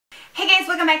guys,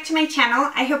 welcome back to my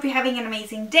channel. I hope you're having an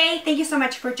amazing day. Thank you so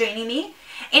much for joining me.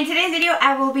 In today's video,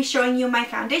 I will be showing you my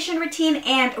foundation routine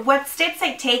and what steps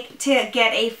I take to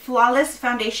get a flawless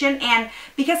foundation. And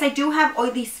because I do have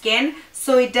oily skin,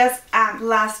 so it does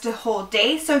last the whole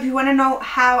day. So if you want to know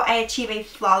how I achieve a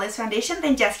flawless foundation,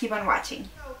 then just keep on watching.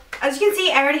 As you can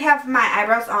see, I already have my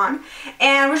eyebrows on,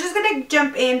 and we're just going to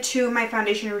jump into my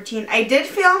foundation routine. I did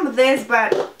film this,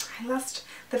 but I lost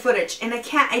the footage and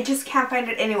I just can't find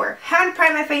it anywhere. Haven't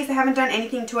primed my face, I haven't done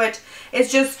anything to it.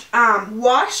 It's just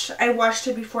washed. I washed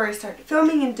it before I started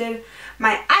filming and did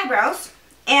my eyebrows,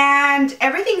 and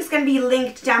everything's gonna be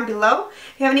linked down below.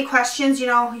 If you have any questions, you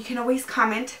know, you can always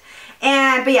comment.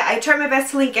 But yeah, I tried my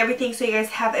best to link everything so you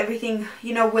guys have everything,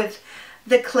 you know, with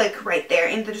the click right there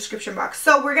in the description box.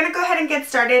 So we're gonna go ahead and get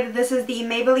started. This is the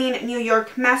Maybelline New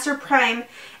York Master Prime,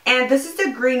 and this is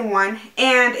the green one,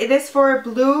 and it is for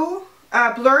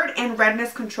blurred and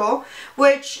redness control,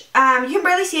 which you can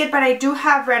barely see it, but I do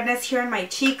have redness here in my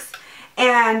cheeks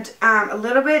and a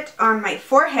little bit on my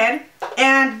forehead.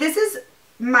 And this is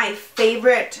my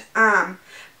favorite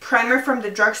primer from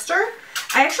the drugstore.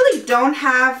 I actually don't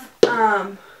have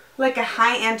like a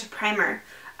high-end primer.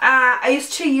 I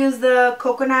used to use the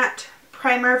coconut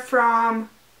primer from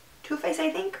Too Faced,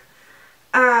 I think,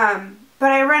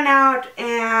 but I ran out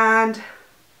and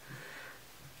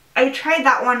I tried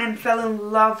that one and fell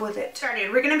in love with it.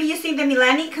 We're going to be using the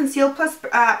Milani Conceal Plus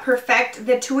Perfect,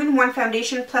 the 2-in-1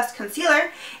 foundation plus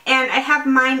concealer, and I have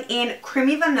mine in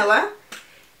Creamy Vanilla,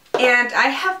 and I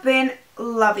have been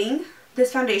loving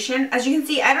this foundation. As you can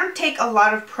see, I don't take a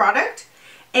lot of product,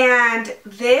 and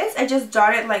this, I just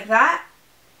dot it like that.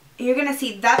 You're going to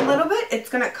see that little bit, it's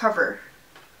going to cover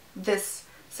this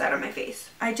side of my face.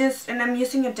 And I'm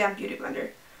using a damp beauty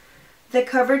blender. The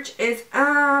coverage is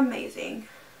amazing.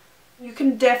 You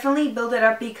can definitely build it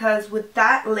up because with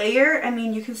that layer, I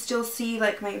mean, you can still see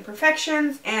like my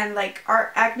imperfections and like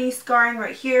our acne scarring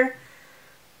right here.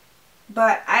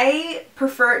 But I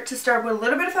prefer to start with a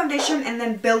little bit of foundation and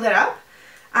then build it up.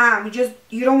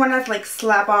 You don't want to like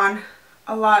slap on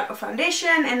a lot of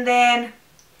foundation, and then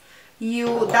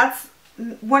that's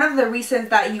one of the reasons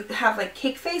that you have like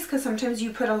cake face, because sometimes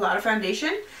you put a lot of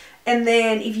foundation, and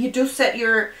then if you do set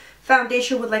your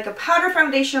foundation with like a powder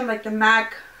foundation like the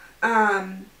MAC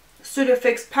Studio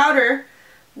Fix powder,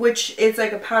 which is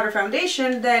like a powder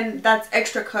foundation, then that's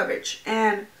extra coverage,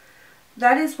 and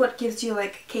that is what gives you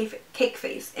like cake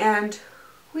face, and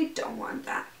we don't want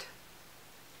that.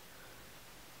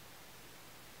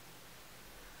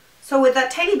 So with that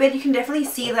tiny bit, you can definitely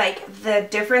see like the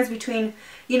difference between,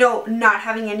 you know, not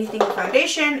having anything in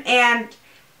foundation, and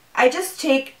I just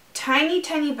take tiny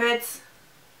bits.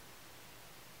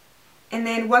 And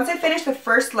then once I finish the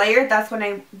first layer, that's when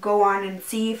I go on and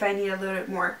see if I need a little bit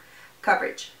more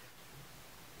coverage.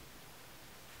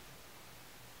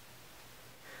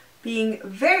 Being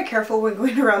very careful when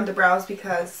going around the brows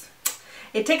because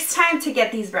it takes time to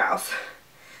get these brows.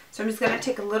 So I'm just going to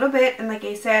take a little bit, and like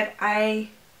I said,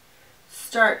 I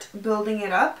start building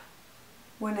it up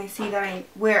when I see that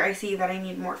where I see that I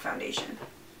need more foundation.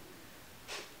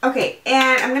 Okay,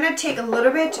 and I'm going to take a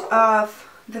little bit of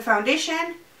the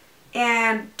foundation.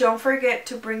 And don't forget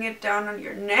to bring it down on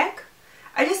your neck.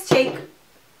 I just take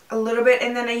a little bit,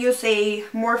 and then I use a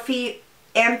Morphe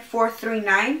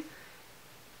M439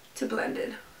 to blend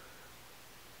it.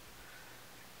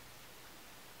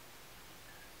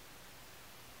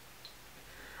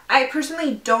 I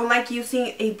personally don't like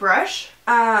using a brush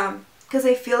because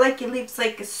I feel like it leaves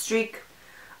like a streak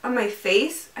on my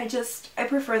face. I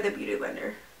prefer the beauty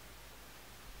blender,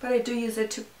 but I do use it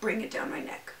to bring it down my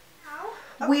neck.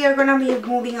 We are going to be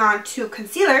moving on to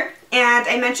concealer, and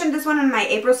I mentioned this one in my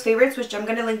April's favorites, which I'm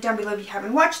going to link down below if you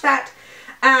haven't watched that.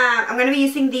 I'm going to be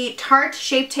using the Tarte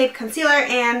Shape Tape Concealer,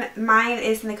 and mine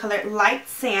is in the color Light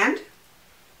Sand.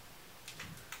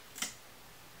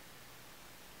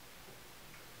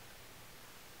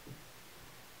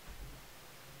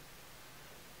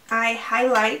 I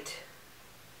highlight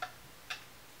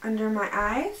under my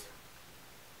eyes.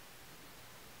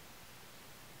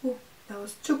 That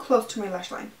was too close to my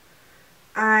lash line.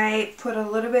 I put a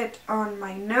little bit on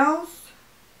my nose,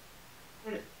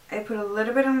 and I put a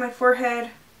little bit on my forehead,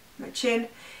 my chin,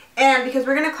 and because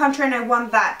we're going to contour and I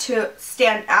want that to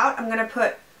stand out, I'm going to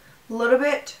put a little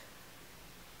bit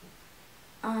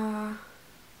on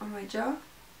my jaw,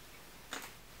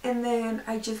 and then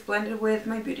I just blend it with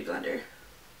my beauty blender.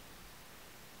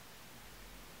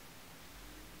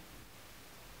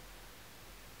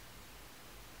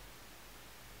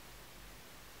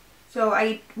 So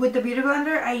with the beauty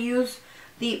blender, I use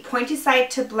the pointy side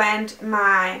to blend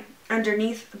my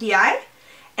underneath the eye,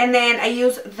 And then I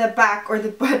use the back or the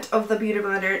butt of the Beauty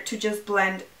Blender to just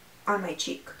blend on my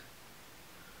cheek.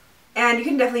 And you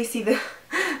can definitely see the,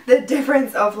 the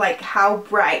difference of like how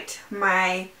bright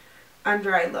my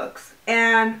under eye looks.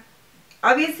 And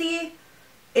obviously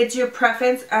it's your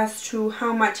preference as to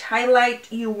how much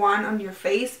highlight you want on your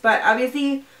face. But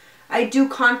obviously I do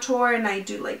contour and I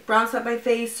do like bronze up my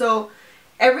face. So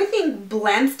everything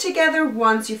blends together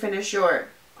once you finish your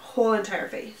whole entire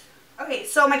face. Okay,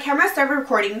 so my camera started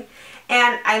recording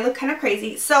and I look kind of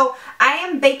crazy. So I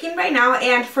am baking right now,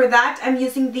 and for that I'm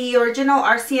using the original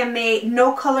RCMA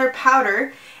No Color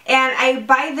Powder. And I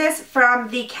buy this from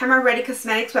the Camera Ready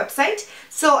Cosmetics website.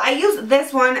 So I use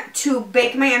this one to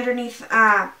bake my underneath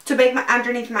my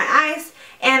eyes,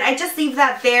 and I just leave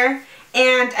that there.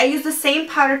 And I use the same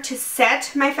powder to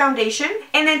set my foundation,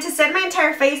 and then to set my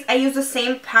entire face I use the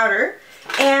same powder.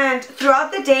 And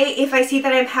throughout the day, if I see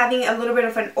that I'm having a little bit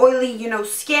of an oily, you know,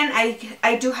 skin,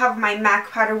 I do have my MAC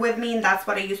powder with me, and that's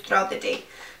what I use throughout the day.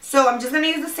 So I'm just going to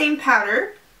use the same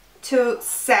powder to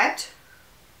set.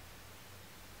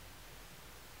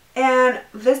 And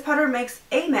this powder makes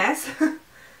a mess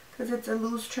because it's a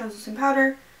loose translucent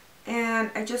powder. And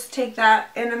I just take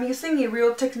that, and I'm using a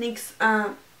Real Techniques,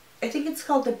 I think it's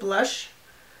called the blush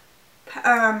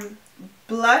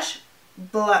brush.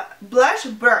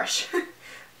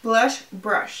 Blush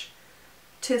brush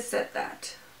to set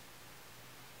that.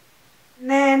 And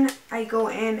then I go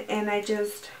in and I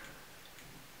just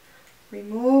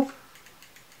remove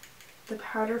the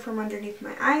powder from underneath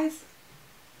my eyes.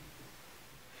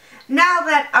 Now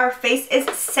that our face is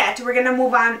set, we're going to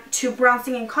move on to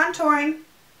bronzing and contouring.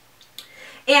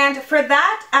 And for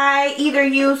that, I either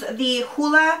use the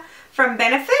Hoola from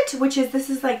Benefit, which is, this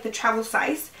is like the travel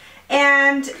size.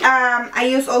 And I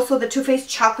use also the Too Faced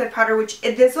chocolate powder, which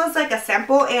this was like a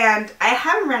sample, and I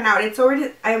haven't ran out.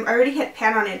 I already hit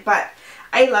pan on it, but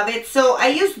I love it. So I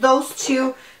use those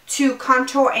two to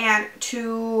contour and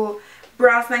to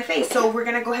bronze my face. So we're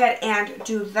gonna go ahead and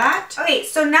do that. Okay,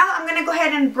 so now I'm gonna go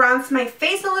ahead and bronze my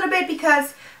face a little bit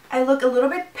because I look a little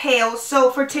bit pale.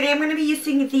 So for today, I'm gonna be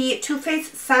using the Too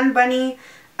Faced Sun Bunny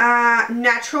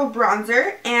Natural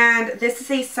Bronzer, and this is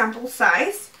a sample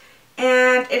size.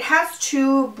 And it has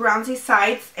two bronzy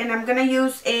sides, and I'm going to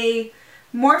use a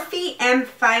Morphe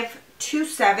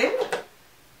M527,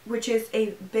 which is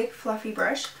a big fluffy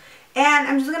brush. And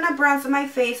I'm just going to bronze my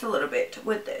face a little bit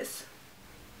with this.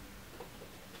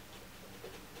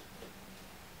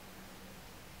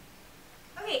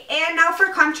 Okay, and now for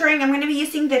contouring, I'm going to be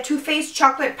using the Too Faced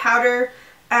chocolate powder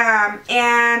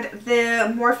and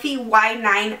the Morphe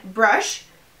Y9 brush.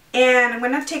 And I'm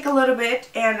going to take a little bit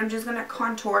and I'm just going to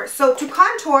contour. So to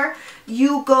contour,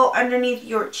 you go underneath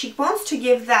your cheekbones to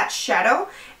give that shadow.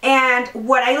 And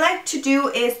what I like to do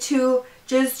is to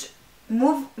just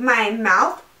move my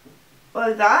mouth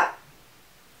like that.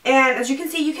 And as you can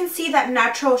see that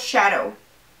natural shadow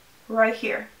right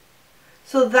here.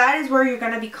 So that is where you're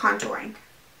going to be contouring.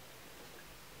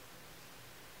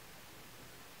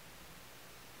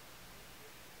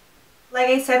 Like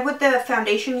I said, with the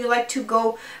foundation, you like to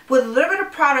go with a little bit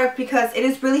of product because it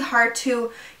is really hard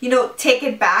to, you know, take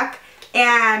it back.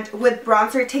 And with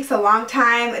bronzer, it takes a long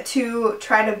time to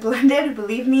try to blend it.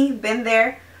 Believe me, been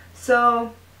there.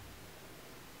 So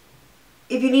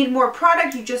if you need more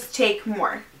product, you just take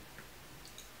more.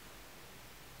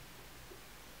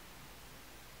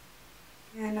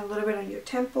 And a little bit on your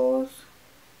temples.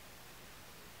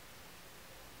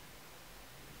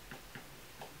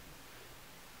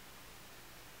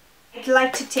 I'd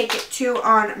like to take it too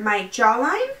on my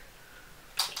jawline.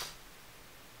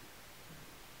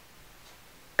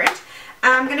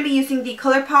 I'm going to be using the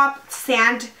ColourPop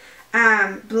Sand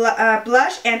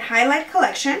Blush and Highlight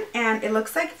Collection, and it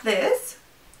looks like this.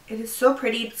 It is so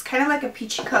pretty. It's kind of like a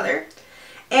peachy color.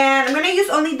 And I'm going to use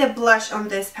only the blush on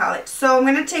this palette. So I'm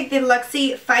going to take the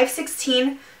Luxie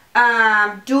 516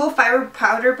 Dual Fiber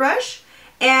Powder Brush,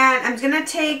 and I'm going to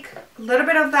take a little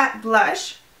bit of that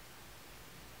blush.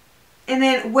 And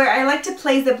then where I like to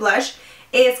place the blush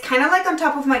is kind of like on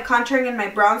top of my contouring and my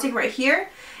bronzing right here.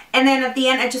 And then at the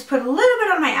end, I just put a little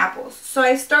bit on my apples. So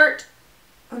I start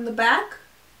on the back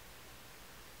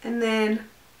and then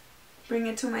bring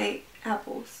it to my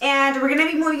apples. And we're going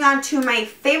to be moving on to my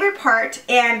favorite part,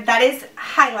 and that is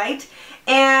highlight.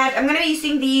 And I'm going to be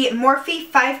using the Morphe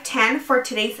 510 for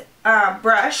today's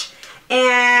brush.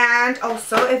 And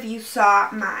also, if you saw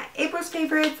my April's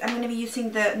favorites, I'm going to be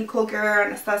using the Nicole Guerrero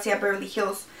Anastasia Beverly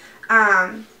Hills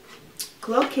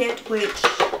Glow Kit, which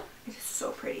is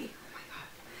so pretty. Oh my god.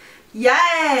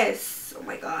 Yes! Oh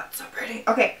my god, so pretty.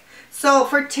 Okay, so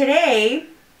for today,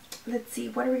 let's see,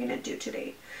 what are we going to do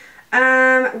today?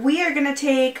 We are going to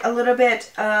take a little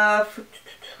bit of,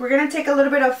 we're going to take a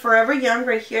little bit of Forever Young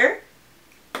right here.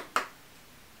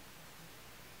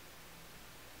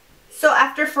 So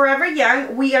after Forever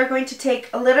Young, we are going to take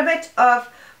a little bit of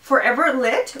Forever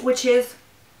Lit, which is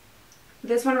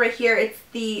this one right here. It's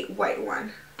the white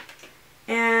one.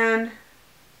 And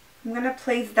I'm going to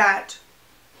place that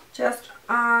just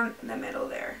on the middle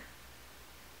there.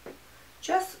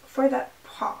 Just for that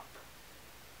pop.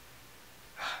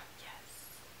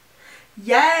 Yes.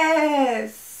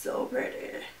 Yes! So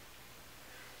pretty.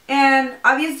 And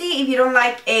obviously if you don't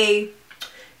like a,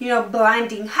 you know,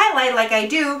 blinding highlight like I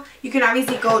do, you can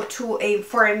obviously go to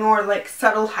for a more like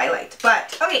subtle highlight.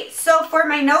 But okay, so for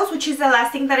my nose, which is the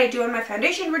last thing that I do in my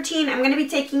foundation routine, I'm going to be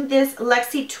taking this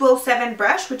Lexi 207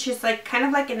 brush, which is like kind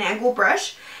of like an angle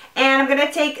brush. And I'm going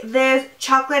to take this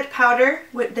chocolate powder,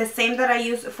 with the same that I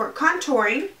use for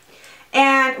contouring.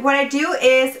 And what I do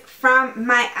is from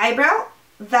my eyebrow,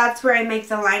 that's where I make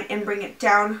the line and bring it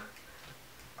down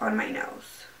on my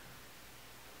nose.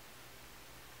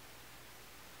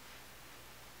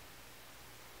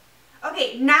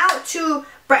 Okay, now to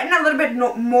brighten a little bit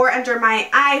more under my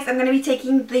eyes, I'm going to be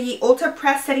taking the Ulta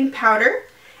Press Setting Powder.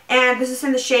 And this is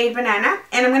in the shade Banana.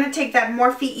 And I'm going to take that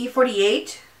Morphe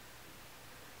E48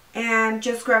 and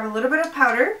just grab a little bit of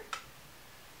powder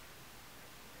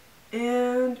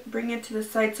and bring it to the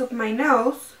sides of my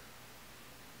nose.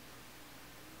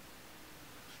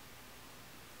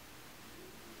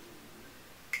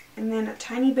 And then a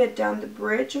tiny bit down the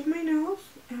bridge of my nose.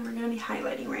 And we're going to be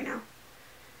highlighting right now.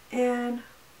 And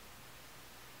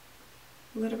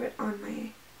a little bit on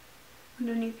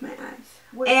underneath my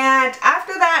eyes. And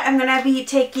after that, I'm going to be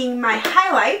taking my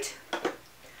highlight.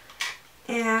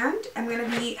 And I'm going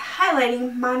to be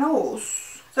highlighting my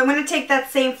nose. So I'm going to take that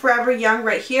same Forever Young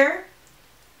right here.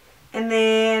 And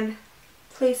then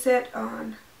place it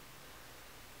on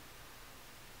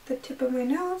the tip of my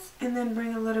nose. And then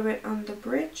bring a little bit on the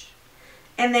bridge.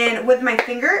 And then with my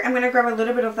finger, I'm going to grab a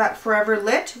little bit of that Forever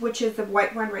Lit, which is the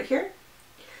white one right here.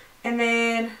 And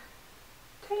then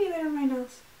tiny bit on my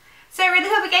nose. So I really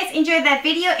hope you guys enjoyed that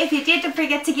video. If you did, don't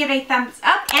forget to give it a thumbs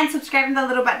up and subscribe to the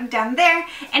little button down there.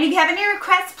 And if you have any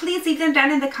requests, please leave them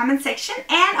down in the comment section.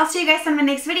 And I'll see you guys in my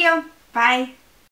next video. Bye!